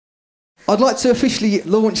I'd like to officially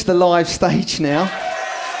launch the live stage now.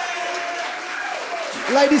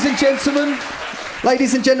 Ladies and gentlemen,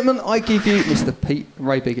 I give you Mr Pete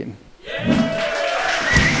Ray Biggin.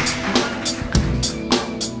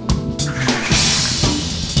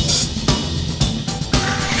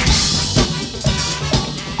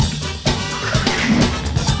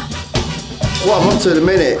 What I'm up to at the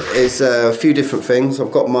minute is a few different things.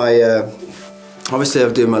 I've got my, obviously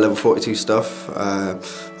I'm doing my level 42 stuff.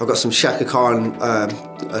 I've got some Chaka Kahn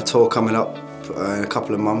a tour coming up in a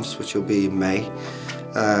couple of months, which will be in May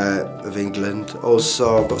of England.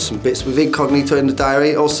 Also I've got some bits with Incognito in the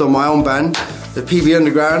diary. Also my own band, the PB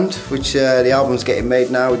Underground, which the album's getting made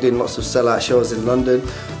now. We're doing lots of sellout shows in London.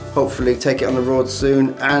 Hopefully take it on the road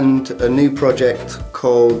soon. And a new project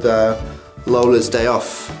called Lola's Day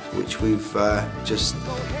Off, which we've just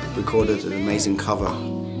recorded an amazing cover.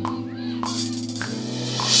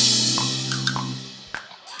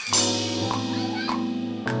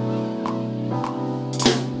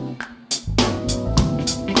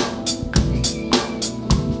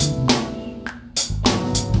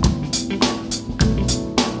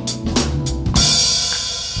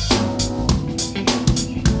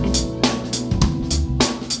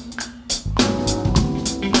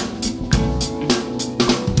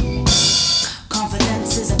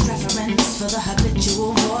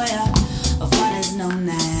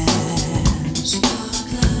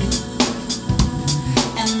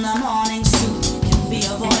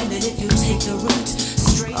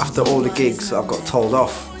 After all the gigs I've got told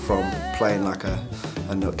off from playing like a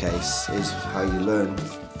nutcase is how you learn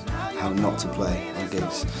how not to play on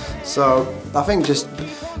gigs. So I think just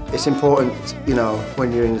it's important, you know,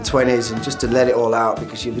 when you're in the 20s and just to let it all out,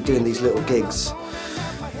 because you'll be doing these little gigs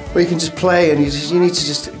where you can just play and you need to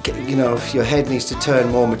just get, you know, your head needs to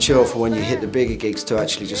turn more mature for when you hit the bigger gigs to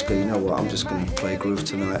actually just go, you know what, I'm just going to play groove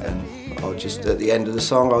tonight, and I'll just, at the end of the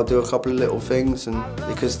song, I'll do a couple of little things, and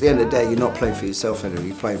because at the end of the day, you're not playing for yourself anymore,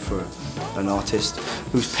 you're playing for an artist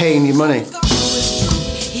who's paying you money.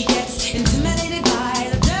 He gets intimidated by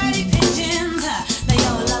the dirty pigeons. They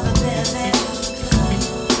all love a bit of it.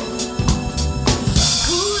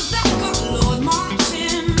 Who's that good Lord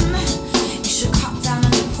marching? You should cut down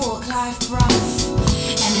on your pork life broth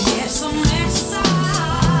and get some exercise.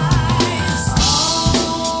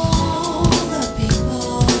 All the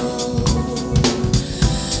people,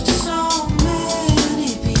 so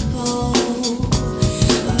many people,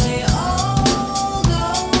 they all go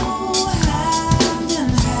hand in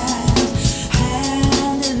hand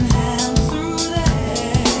through there.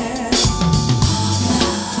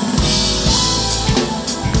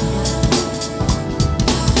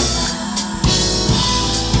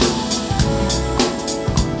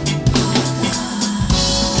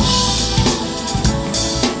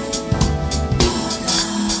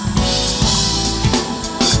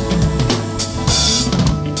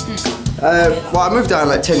 Well, I moved down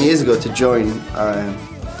like 10 years ago to join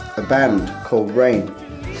a band called Rain,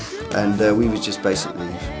 and we was just basically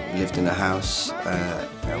lived in a house,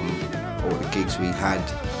 and all the gigs we had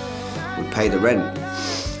would pay the rent.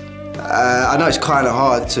 I know it's kind of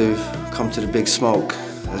hard to come to the big smoke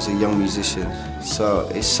as a young musician, so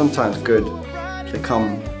it's sometimes good to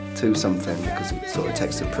come to something because it sort of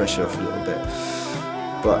takes the pressure off a little bit.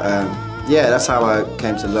 But yeah, that's how I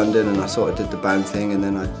came to London, and I sort of did the band thing, and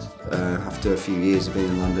then after a few years of being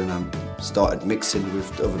in London, I started mixing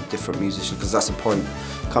with other different musicians, because that's the point.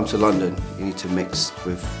 Come to London, you need to mix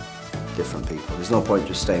with different people. There's no point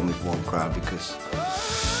just staying with one crowd, because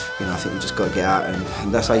you know, I think you just got to get out, and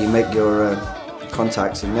that's how you make your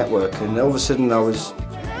contacts and network. And all of a sudden,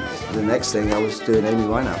 the next thing I was doing Amy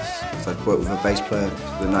Winehouse. So I'd worked with a bass player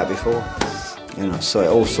the night before, you know, so it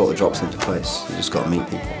all sort of drops into place. You just got to meet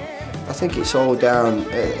people. I think it's all down,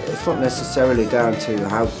 it's not necessarily down to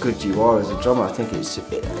how good you are as a drummer. I think it's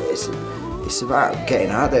about getting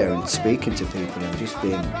out there and speaking to people and just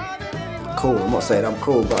being cool. I'm not saying I'm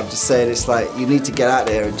cool, but I'm just saying it's like you need to get out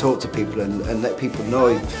there and talk to people and let people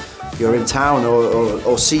know you're in town,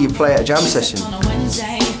 or see you play at a jam session. On a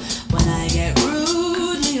Wednesday, when I get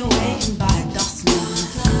rudely awakened by a dustman,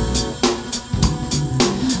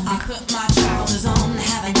 I put my trousers on,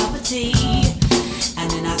 have a cup of tea, and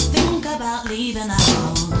then I think about leaving the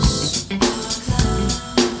house.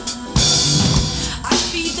 I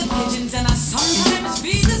feed the pigeons and I sometimes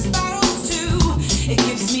feed the sparrows too. It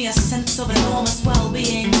gives me a sense of enormous well-being.